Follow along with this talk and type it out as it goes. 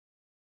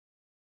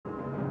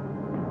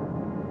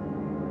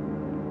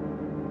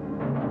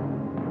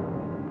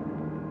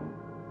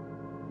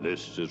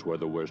This is where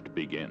the worst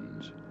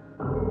begins.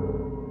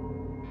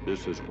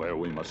 This is where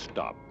we must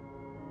stop.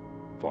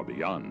 For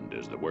beyond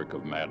is the work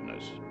of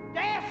madness.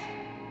 Death!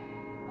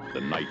 The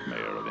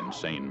nightmare of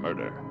insane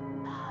murder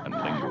and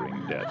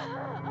lingering death.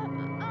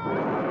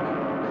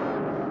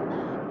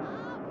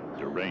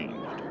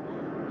 Deranged.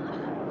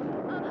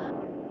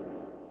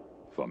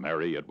 For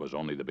Mary, it was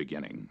only the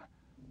beginning.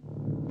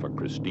 For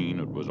Christine,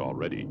 it was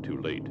already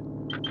too late.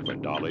 For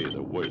Dolly,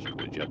 the worst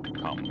was yet to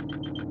come.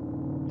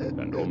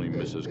 And only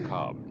Mrs.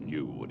 Cobb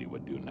knew what he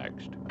would do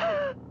next.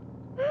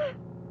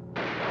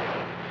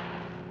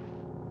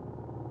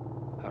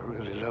 I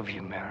really love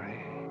you,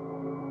 Mary.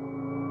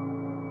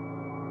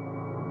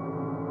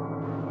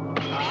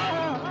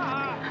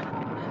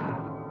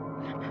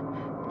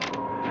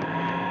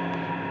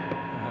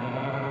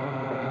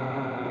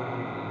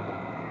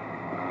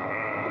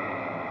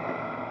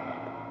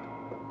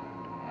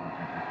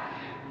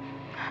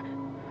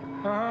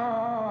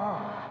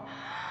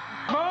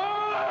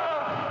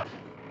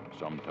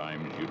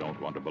 Sometimes you don't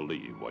want to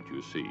believe what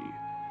you see,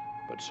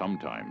 but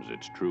sometimes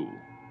it's true.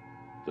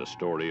 The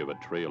story of a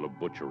trail of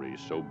butchery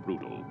so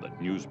brutal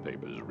that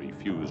newspapers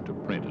refuse to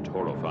print its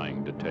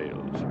horrifying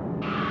details.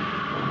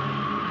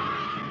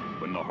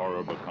 When the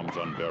horror becomes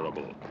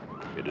unbearable,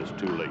 it is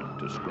too late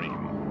to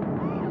scream.